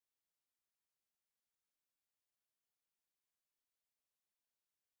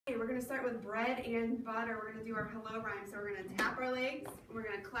We're going to start with bread and butter. We're going to do our hello rhyme. So we're going to tap our legs, and we're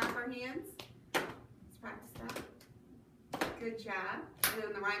going to clap our hands. Let's practice that. Good job. And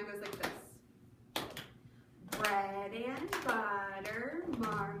then the rhyme goes like this. Bread and butter,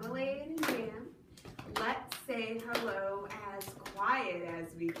 marmalade and jam. Let's say hello as quiet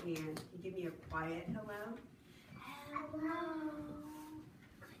as we can. Can you give me a quiet hello? Hello.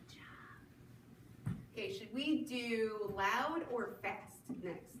 Good job. Okay, should we do loud or fast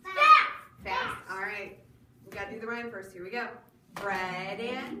next? Fast. Fast? All right. We got to do the rhyme first. Here we go. Bread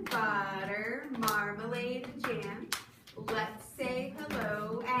and butter, marmalade and jam. Let's say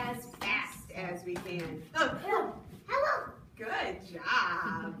hello as fast as we can. Oh. Hello. Hello. Good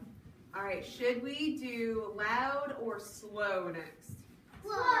job. All right, should we do loud or slow next?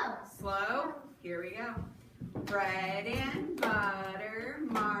 Slow. Slow? Here we go. Bread and butter,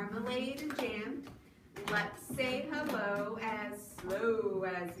 marmalade and jam. Let's say hello as slow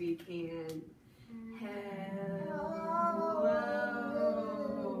as we can. Hello.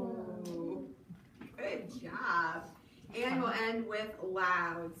 Good job. And we'll end with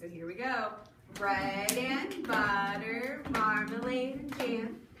loud. So here we go. Bread and butter, marmalade and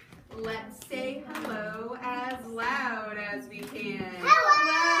jam. Let's say hello as loud as we can.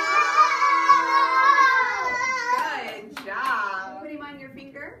 Hello. Good job. Put him on your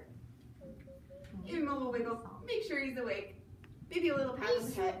finger. Give him a little wiggle. Make sure he's awake. Maybe a little pat on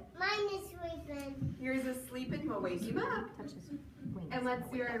the head. Mine is sleeping. Yours is sleeping. We'll wake him up. Touch his wings. And let's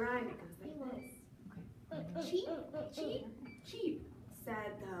do our rhyme. It goes like this. Cheep, cheep, cheep,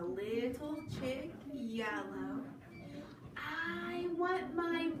 said the little chick yellow. I want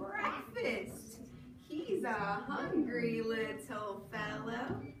my breakfast. He's a hungry little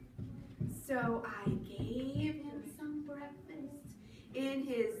fellow. So I gave him some breakfast in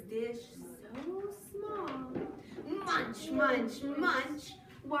his dish so small. Munch, munch, munch,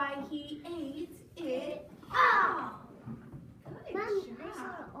 why he ate it all. Good job.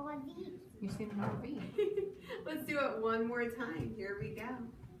 You seen an RV? Let's do it one more time. Here we go.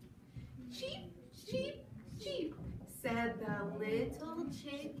 Cheep, cheep, cheep, said the little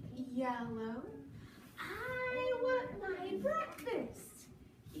chick yellow. I want my breakfast.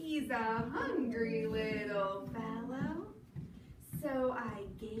 He's a hungry little fellow. So I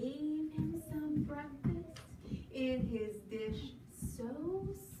gave him some breakfast in his dish so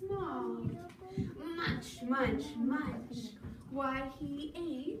small. Munch, munch, munch, why he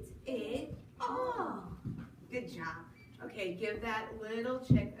ate it all. Good job. Okay, give that little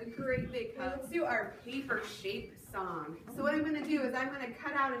chick a great big hug. Let's do our paper shape song. So what I'm going to do is I'm going to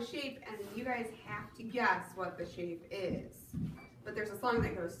cut out a shape and you guys have to guess what the shape is. But there's a song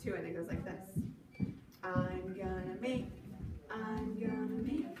that goes to it and it goes like this. I'm gonna make a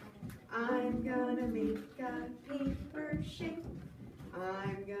paper shape.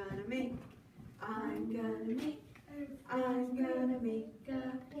 I'm gonna make a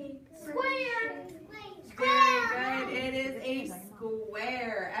paper Square. shape. Very good. It is a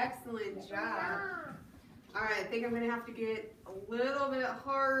square. Excellent job. All right, I think I'm going to have to get a little bit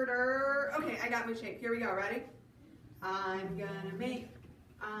harder. Okay, I got my shape. Here we go. Ready? I'm gonna make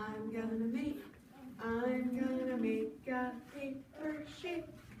a paper shape.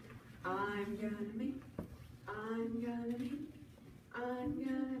 I'm gonna make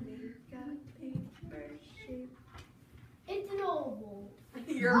a paper shape. It's an oval.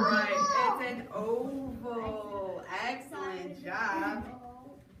 You're right. It's an oval. Excellent job.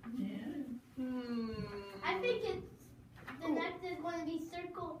 I think the next is going to be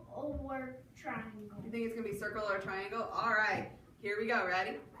circle or triangle. You think it's going to be circle or triangle? All right. Here we go.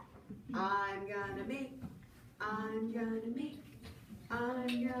 Ready? I'm gonna make a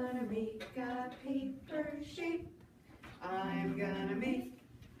paper shape. I'm gonna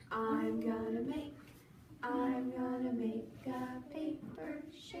make a paper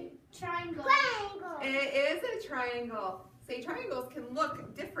shape. Triangle. It is a triangle. Say triangles can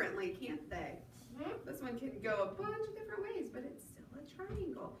look differently, can't they? This one can go a bunch of different ways, but it's still a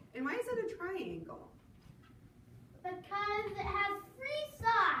triangle. And why is it a triangle? Because it has 3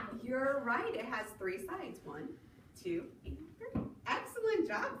 sides. You're right, it has 3 sides. 1, 2, and 3. Excellent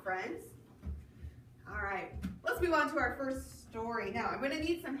job, friends. All right, let's move on to our first story. Now, I'm going to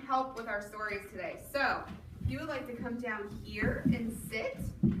need some help with our stories today. So, if you would like to come down here and sit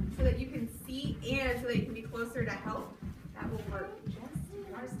so that you can see and so that you can be closer to help, that will work just.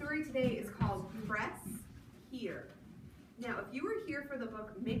 Our story today is called Press Here. Now, if you were here for the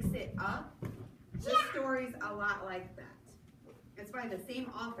book Mix It Up, this story's a lot like that. It's by the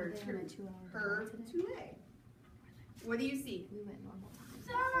same author, Herve. What do you see? We went normal time.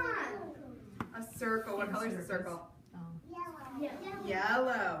 Sun. A circle. What color is the circle? Oh.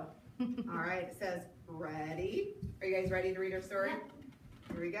 Yellow. All right, it says ready. Are you guys ready to read our story? Yep.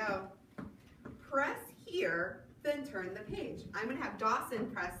 Here we go. Press here, then turn the page. I'm going to have Dawson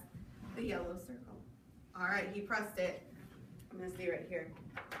press the yellow circle. All right, he pressed it. I'm going to see right here.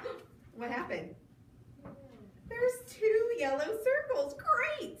 What happened? There's 2 yellow circles.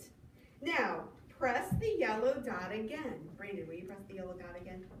 Great. Now, press the yellow dot again. Brandon, will you press the yellow dot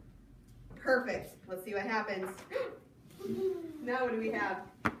again? Perfect. Let's see what happens. Now what do we have?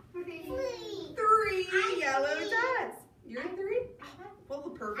 3 yellow dots. You're in 3? Well, the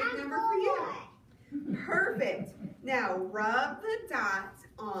perfect number for you. Perfect. Now, rub the dot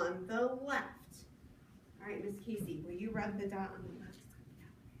on the left. All right, Miss Casey, will you rub the dot on the left?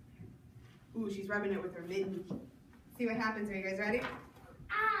 Ooh, she's rubbing it with her mitten. See what happens. Are you guys ready?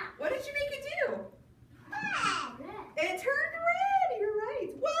 What did you make it do? It turned red. You're right.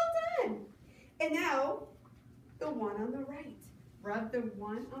 Well done. And now, the one on the right. Rub the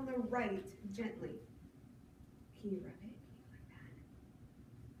one on the right gently. Can you rub it? Like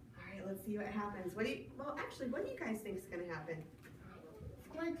that. All right, let's see what happens. What do you guys think is going to happen? It's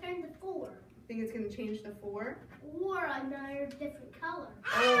going to turn to 4. Think it's going to change to 4? Or another different color.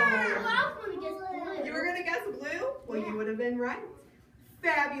 Oh. Well, I was going to guess blue. You were going to guess blue? Well, Yeah. you would have been right.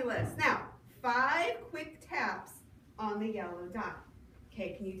 Fabulous. Now, 5 quick taps on the yellow dot.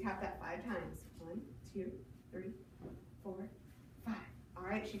 Okay, can you tap that 5 times? 1, 2, 3, 4, 5. All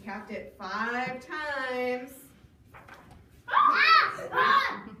right, she tapped it 5 times. What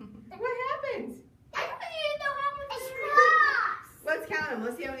happened? I don't even know how much it costs. Let's count them.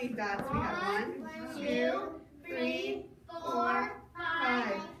 Let's see how many dots we have. 1, 2, 3, 4,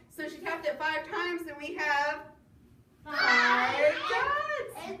 5. So she tapped it 5 times, and we have 5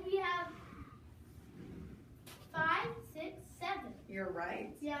 dots. And we have 5, 6, 7. You're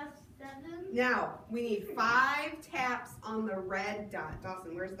right. Yes, 7. Now, we need 5 taps on the red dot.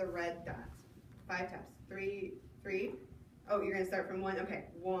 Dawson, where's the red dot? 5 taps. 3. Oh, you're going to start from 1. Okay.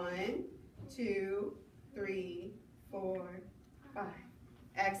 1, 2, 3, 4, 5.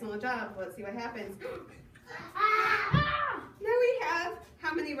 Excellent job. Let's see what happens. Now we have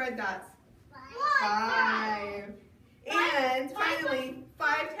how many red dots? 5. And finally,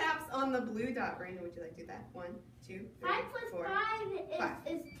 5 taps on the blue dot. Brandon, would you like to do that? 1, 2, 3, 5 plus 4, 5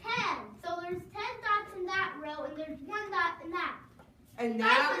 is 10. So there's 10 dots in that row, and there's 1 dot in that. And now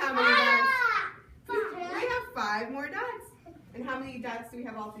how many dots? We 5. have 5 more dots. And how many dots do we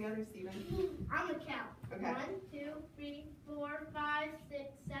have all together, Stephen? I'm going to count. Okay. 1, 2, 3, 4, 5, 6,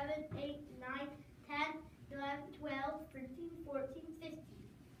 7, 8, 9, 10, 11, 12, 13, 14, 15.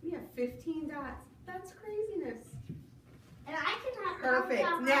 We have 15 dots. That's craziness. And I can have Perfect.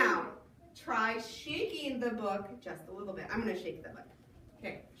 count Now, try shaking the book just a little bit. I'm going to shake the book.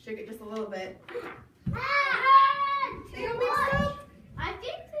 Okay, shake it just a little bit. They don't mix up? I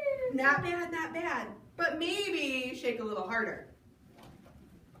think Not bad, not bad. But maybe shake a little harder.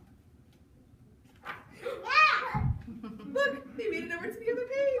 Look, they made it over to the other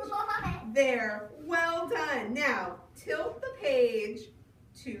page. There, well done. Now, tilt the page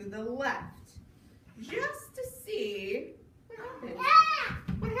to the left, just to see what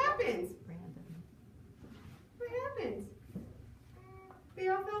happens. What happens? Random. What happens? They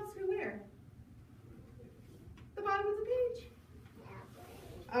all fell to where? The bottom of the page.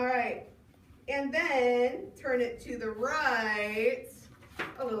 All right, and then turn it to the right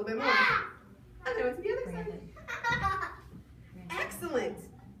a little bit more. And then to the other side. Random. Excellent.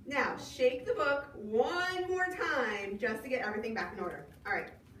 Now, shake the book one more time just to get everything back in order. All right,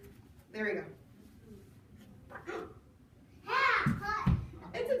 there we go.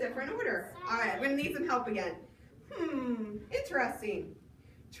 It's a different order. All right, I'm going to need some help again. Interesting.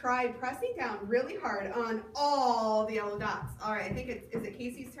 Try pressing down really hard on all the yellow dots. All right, I think is it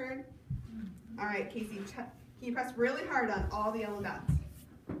Casey's turn? All right, Casey, can you press really hard on all the yellow dots?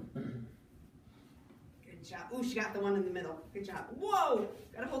 Good job. Ooh, she got the one in the middle. Good job. Whoa,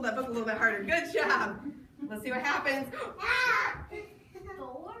 gotta hold that book a little bit harder. Good job. Let's see what happens. 4.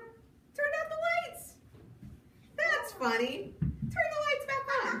 Turn out the lights. That's funny. Turn the lights back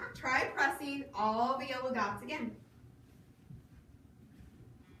on. Try pressing all the yellow dots again.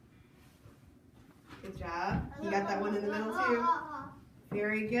 Good job. You got that one in the middle too.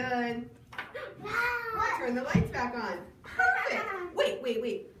 Very good. Turn the lights back on. Perfect.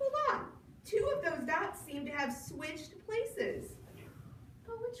 Wait. Hold on. 2 of those dots seem to have switched places.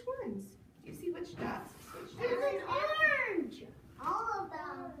 But which ones? Do you see which dots switched? There's orange. All of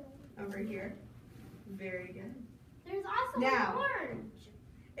them. Over here. Very good. There's also Now. orange.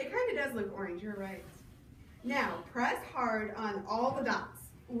 It kind of does look orange, you're right. Now, press hard on all the dots.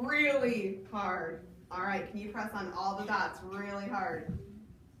 Really hard. All right, can you press on all the dots really hard?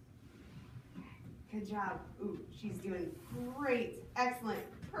 Good job. Ooh, she's doing great. Excellent.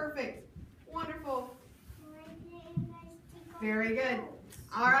 Perfect. Wonderful. Very good.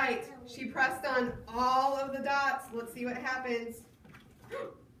 All right, she pressed on all of the dots. Let's see what happens.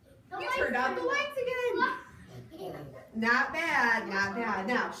 You turned out the lights again. Not bad, not bad.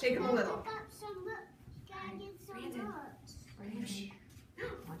 Now, shake them a little. What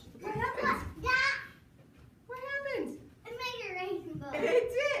happened? What happened? It made a rainbow.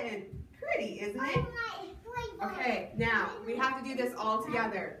 It did. Pretty, isn't it? Okay, now we have to do this all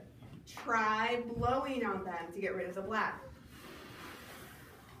together. Try blowing on them to get rid of the black.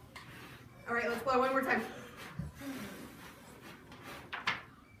 All right, let's blow one more time.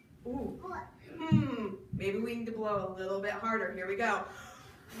 Ooh. Maybe we need to blow a little bit harder. Here we go.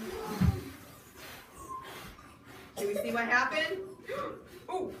 Do we see what happened?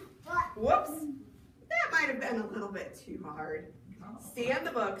 Ooh. Whoops. That might have been a little bit too hard. Stand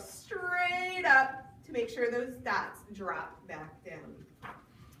the book straight up to make sure those dots drop back down.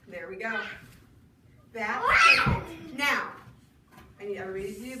 There we go. That's perfect. Now, I need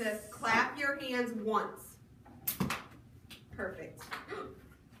everybody to do this. Clap your hands once. Perfect.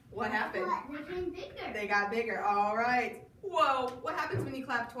 What happened? They became bigger. They got bigger. All right. Whoa. What happens when you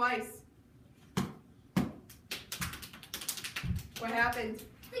clap twice? What happened?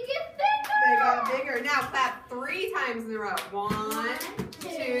 They get bigger. They got bigger. Now clap 3 times in a row. 1,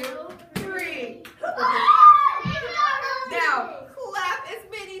 2, 3. Now clap as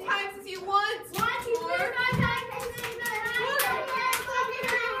many times as you want. 1, 2, 3, 4, 5, 6, 7, 8, 9, 10, 11, 12, 13,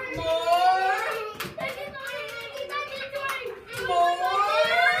 14, 15, 16, 17, 18, 19, 20. More.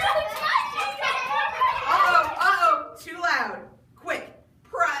 Uh-oh. Too loud. Quick.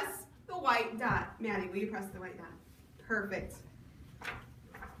 Press the white dot. Maddie, will you press the white dot? Perfect.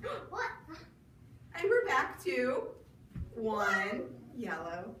 What? And we're back to 1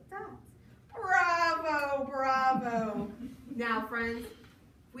 yellow dot. Bravo, bravo. Now, friends,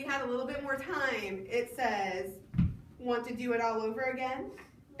 we had a little bit more time. It says, want to do it all over again?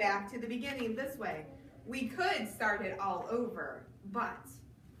 Back to the beginning this way. We could start it all over, but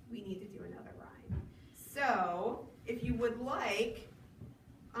we need to do another rhyme. So, if you would like,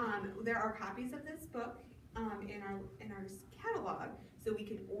 there are copies of this book in our catalog, so we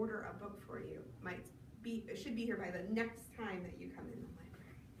can order a book for you. It should be here by the next time that you come in the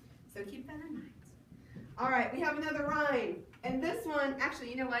library. So keep that in mind. All right, we have another rhyme. And this one,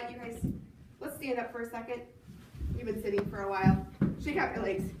 actually, you know what, you guys, let's stand up for a second. You've been sitting for a while. Shake out your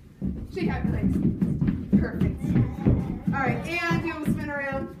legs. Shake out your legs. Perfect. All right, and you'll spin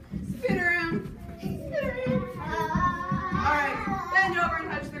around. Spin around. Spin around. All right, bend over and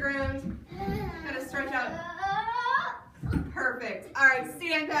touch the ground. Kind of stretch out. Perfect. All right,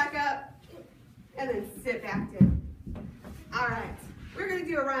 stand back up. And then sit back down. All right, we're going to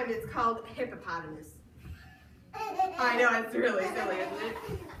do a rhyme. It's called hippopotamus. I know, it's really silly, isn't it?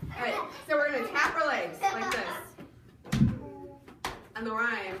 All right, so we're going to tap our legs like this. And the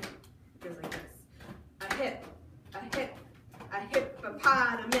rhyme goes like this. A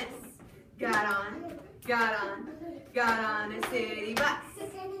hippopotamus got on a city bus.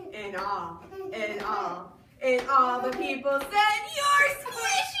 And all the people said, "You're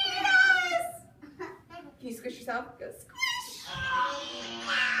squishing us!" Can you squish yourself? Go squish.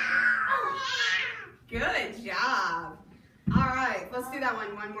 Good job. All right, let's do that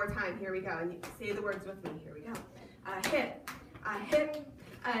one more time. Here we go. And you say the words with me. Here we go.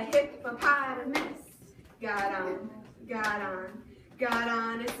 A hippopotamus got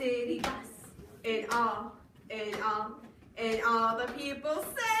on a city bus. And all the people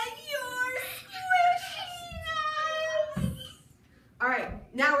said, "You're squishing us!" All right,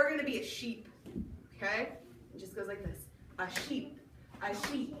 now we're gonna be a sheep. Okay? It just goes like this. A sheep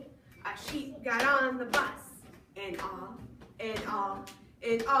got on the bus. And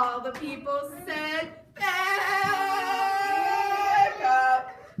all the people said, "Back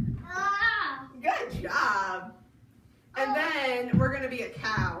up." Good job. And then we're gonna be a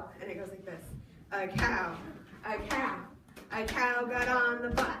cow. And it goes like this. A cow got on the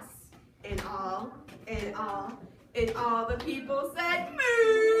bus. And all the people said,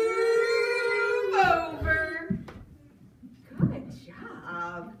 "Move over." Good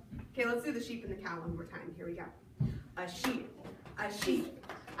job. Okay, let's do the sheep and the cow one more time. Here we go. A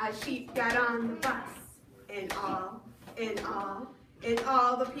sheep got on the bus. And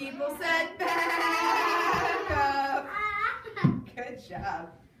all the people said, "Back up." Good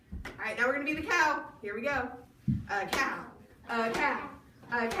job. All right, now we're gonna be the cow. Here we go. A cow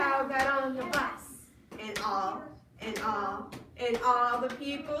got on the bus. And all the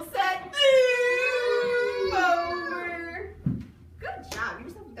people said, "Move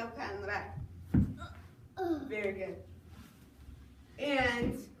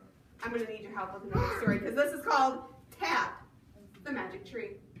magic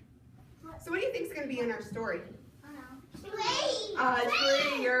tree. So what do you think is going to be in our story? Tree.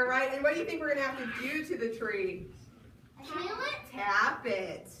 Tree, you're right. And what do you think we're going to have to do to the tree? Tap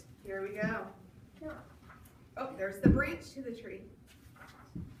it. Here we go. Oh, there's the branch to the tree.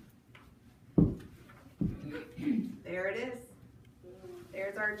 There it is.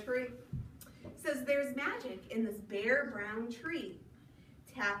 There's our tree. It says there's magic in this bare brown tree.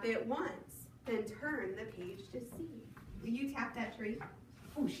 Tap it once, then turn the page to see. Will you tap that tree?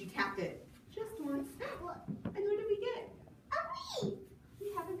 Oh, she tapped it just once. And what did we get? A leaf.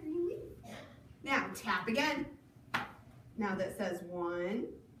 We have a green leaf. Now tap again. Now that says 1,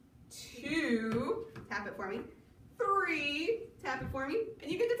 2, tap it for me. 3, tap it for me.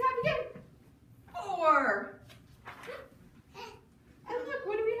 And you get to tap again. 4. And look,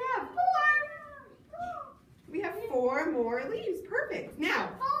 what do we have? 4. We have 4 more leaves. Perfect. Now,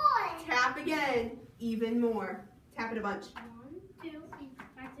 4. tap again, even more. Tap it a bunch. 1, 2, 3, 4,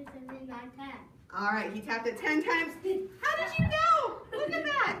 5, 6, 7, 8, 9, 10. All right, he tapped it 10 times. How did you know? Look at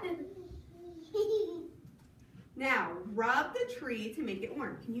that. Now, rub the tree to make it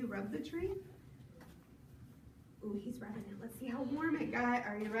warm. Can you rub the tree? Ooh, he's rubbing it. Let's see how warm it got.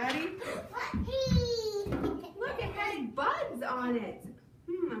 Are you ready? Look, it had buds on it.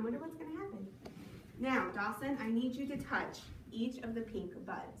 I wonder what's going to happen. Now, Dawson, I need you to touch each of the pink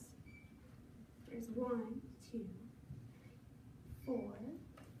buds. There's 1, 2, 4,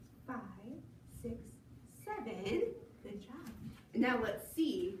 5, 6, 7. Good job. And now let's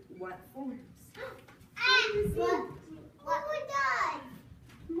see what forms. What do you see? What would die?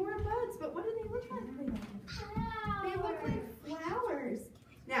 More buds, but what do they look like? They look like flowers.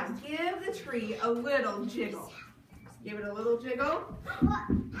 Now, give the tree a little jiggle. Give it a little jiggle.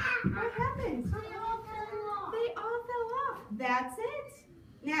 What happened? They all fell off. They all fell off. That's it.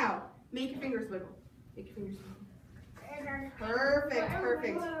 Now, make your fingers wiggle. Make your fingers wiggle. Perfect,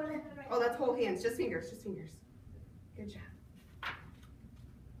 perfect. Oh, that's whole hands. Just fingers, just fingers. Good job.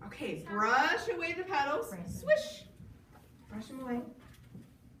 Okay, brush away the petals. Swish. Brush them away.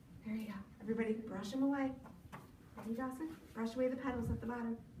 There you go. Everybody, brush them away. Ready, Dawson? Brush away the petals at the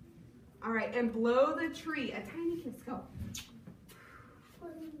bottom. All right, and blow the tree. A tiny kiss. Go.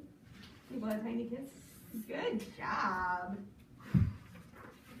 You blow a tiny kiss? Good job.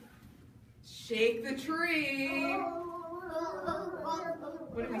 Shake the tree.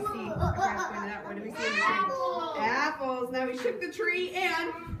 What do we see? What do we see in the tree? Apples. Now we shook the tree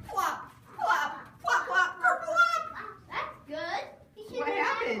and plop, plop, plop, plop, plop. That's good. What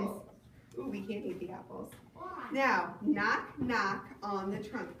happens? Ooh, we can't eat the apples. Now, knock, knock on the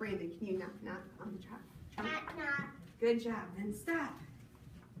trunk. Brandon, can you knock, knock on the trunk? Knock, knock. Good job. Then stop.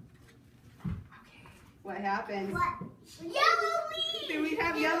 Okay. What happens? What? Yellow leaves. Do we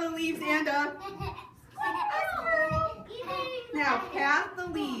have yellow leaves and a... Now, pat the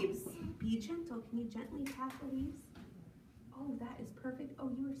leaves. Be gentle. Can you gently pat the leaves? Oh, that is perfect. Oh,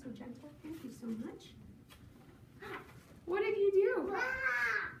 you are so gentle. Thank you so much. What did you do?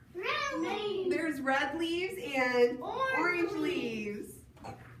 Red leaves. There's red leaves and orange leaves.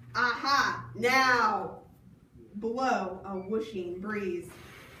 Aha! Now, blow a whooshing breeze.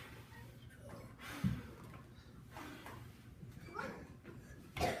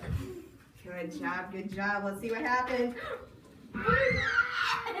 Good job, good job. Let's see what happened. You blew all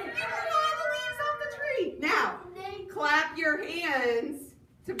the leaves off the tree. Now, clap your hands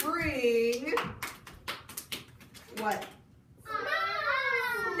to bring what?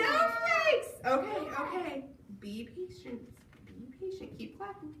 Snowflakes! Okay, okay. Be patient. Be patient. Keep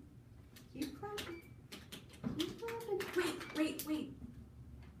clapping. Keep clapping. Keep clapping. Wait.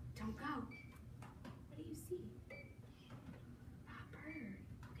 Don't go. What do you see? A bird.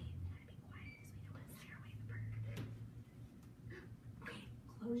 Okay, you gotta be quiet because we don't want to scare away the bird. Okay,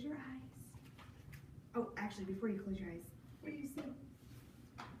 close your eyes. Oh, actually, before you close your eyes, what do you see?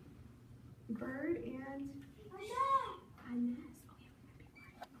 Bird and a nest.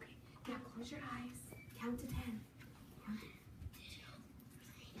 Okay, now close your eyes. Count to 10. Count to 2,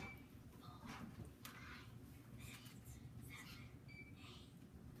 3, 4, 5, 6, 7, 8,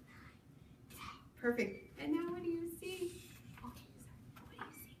 9, 10. Perfect. And now what do you see? Okay, sorry. What do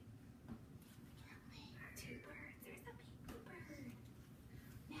you see? 2 birds. There's a pink bird.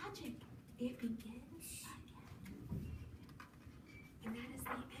 Magic. It begins again. And that is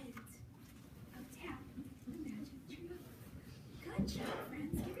the end of Tap the Magic Tree. Good job,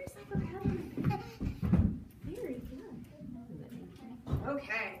 friends. Give yourself a pat on the back. Very good.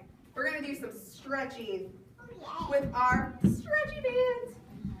 Okay, we're going to do some stretching with our stretchy bands.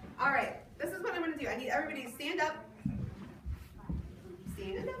 All right, this is what I'm going to do. I need everybody to stand up.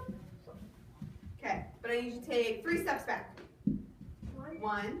 Stand up. Okay, but I need you to take 3 steps back.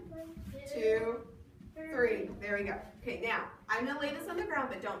 1, 2, 3. There we go. Okay, now, I'm going to lay this on the ground,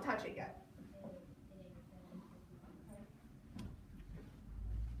 but don't touch it yet.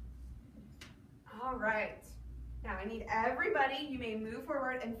 All right. Now, I need everybody, you may move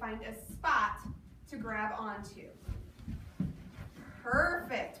forward and find a spot to grab onto.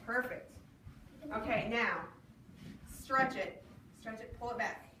 Perfect, perfect. Okay, now, stretch it. Stretch it, pull it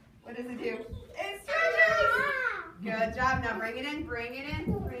back. What does it do? It stretches! Good job. Now bring it in, bring it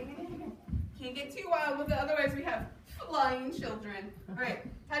in, bring it in. Can't get too wild with it, otherwise we have flying children. All right,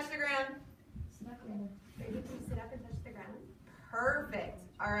 touch the ground. Ready to sit up and touch the ground? Perfect.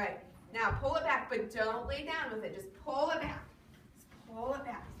 All right, now pull it back, but don't lay down with it. Just pull it back. Just pull it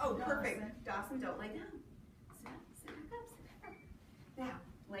back. Oh, perfect. Dawson, don't lay down. Sit up, sit back up, sit back up. Now,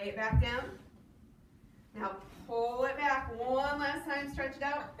 lay it back down. Now pull it back one last time, stretch it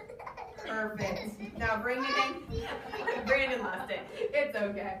out. Perfect. Now bring it in. Brandon lost it. It's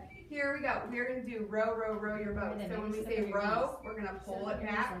okay. Here we go. We're going to do row, row, row your boat. So when we say row, we're going to pull it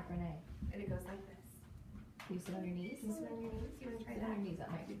back. Like Renee. And it goes like this. You sit on your knees? You sit on your knees. You want to try Sit on that? your knees, that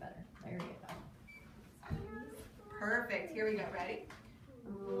might be better. There you go. Perfect. Here we go. Ready?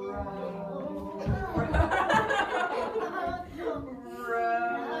 Row.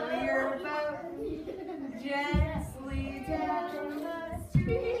 Row your boat gently down the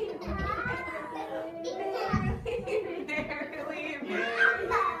stream. Merrily, merrily,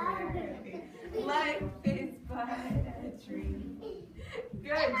 merrily. Life is but a dream. Good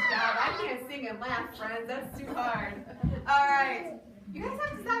job. I can't sing and laugh, friends. That's too hard. All right. You guys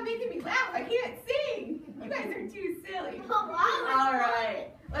have to stop making me laugh. I can't sing. You guys are too silly. All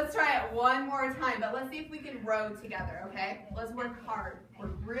right. Let's try it one more time, but let's see if we can row together, okay? Let's work hard.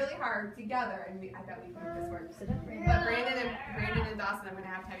 Work really hard together, and I bet we can make this work. Sit up, Brandon. But Brandon and Dawson, I'm going to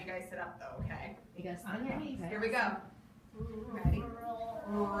have you guys sit up, though, okay? You guys on your knees. Here we go. Ready?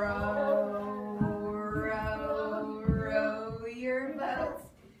 Row, row, row your boat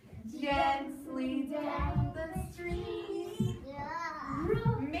gently down the stream.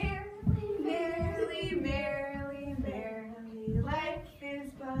 Merrily, merrily, merrily, merrily, life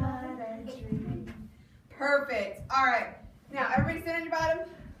is but a dream. Perfect. All right. Now, everybody sit on your bottom.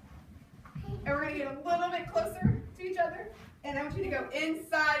 And we're going to get a little bit closer to each other. And I want you to go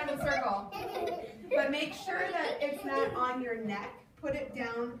inside of the circle. But make sure that it's not on your neck. Put it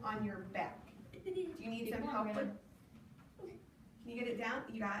down on your back. Do you need some help? Can you get it down?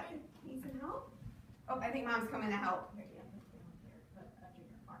 You got it? Need some help? Oh, I think Mom's coming to help. There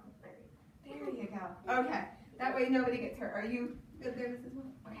you go. Okay. That way nobody gets hurt. Are you good there, Mrs. Moore?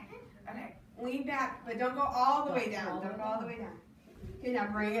 Okay. Okay. Lean back, but don't go all the way down. Don't go all the way down. Okay, now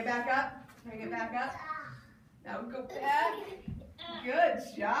bring it back up. Bring it back up. Now go back. Good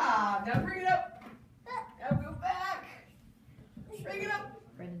job. Now bring it up. Now go back. Bring it up.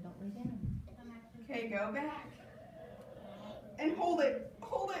 Brandon, don't lay down. Okay, go back. And hold it.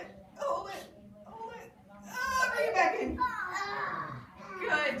 Hold it. Hold it. Hold it. Oh, bring it back in.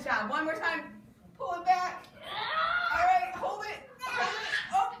 Good job. One more time. Pull it back. All right, hold it. Hold it.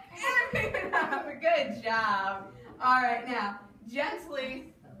 Oh, and bring it up. Good job. All right, now,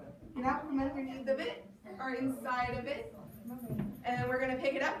 gently get out from underneath of it, or inside of it. And then we're going to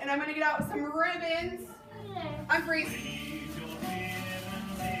pick it up, and I'm going to get out some ribbons. I'm free.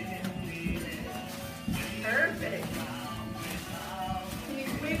 Perfect. Can you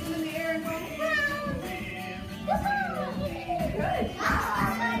wave them in the air and go around? Good job.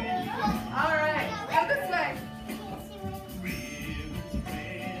 All right, go this way.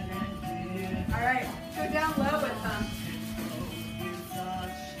 All right, go down low with them.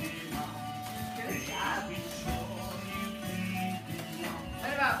 Good job.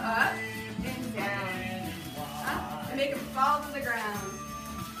 What about up and down? Up and make them fall to the ground.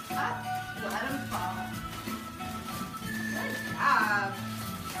 Up, let them fall. Good job.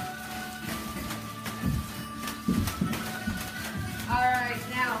 All right,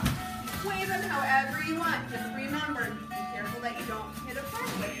 now wave them however you want. Just remember, be careful that you don't hit a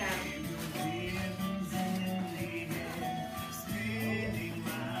friend with them.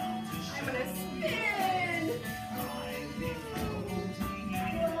 I'm gonna spin.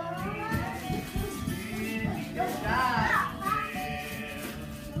 Good job.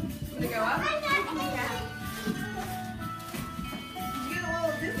 Gonna go up. Yeah. Did you get a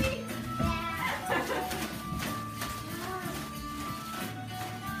little dizzy?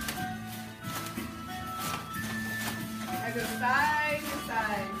 I go side to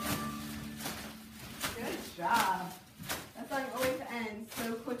side. Good job. That's like always ends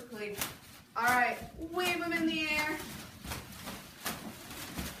so quickly. All right, wave them in the air.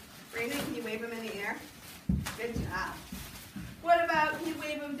 Brandon, can you wave them in the air? Good job. What about, can you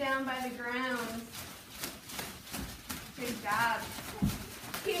wave them down by the ground. Good job.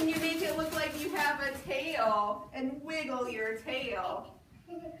 Can you make it look like you have a tail and wiggle your tail?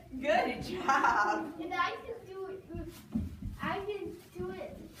 Good job. And I can do it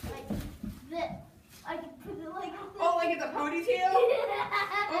like this. I can put it like this. Oh, like it's a ponytail?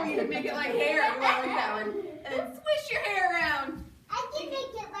 Oh, you can make it like hair. You want like that one. And then swish your hair around. I can make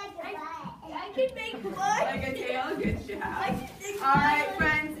it like a butt. I can make butt. Like a tail? Good job. All right,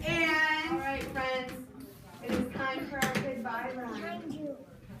 friends, it is time for our goodbye run.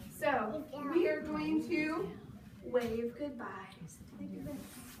 So, we are going to wave goodbye. Here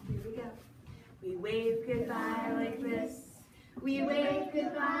we go. We wave goodbye like this. We wave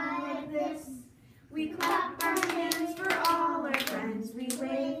goodbye like this. We clap our hands for all our friends. We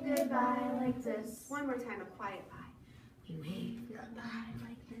wave goodbye like this. One more time, a quiet bye. We wave goodbye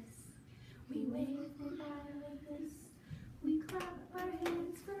like this. We wave goodbye like this. We clap our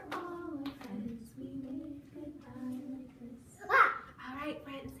hands for all our friends. We wave goodbye like this. All right,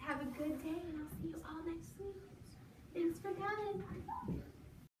 friends, have a good day, and I'll see you all next week. Thanks for coming.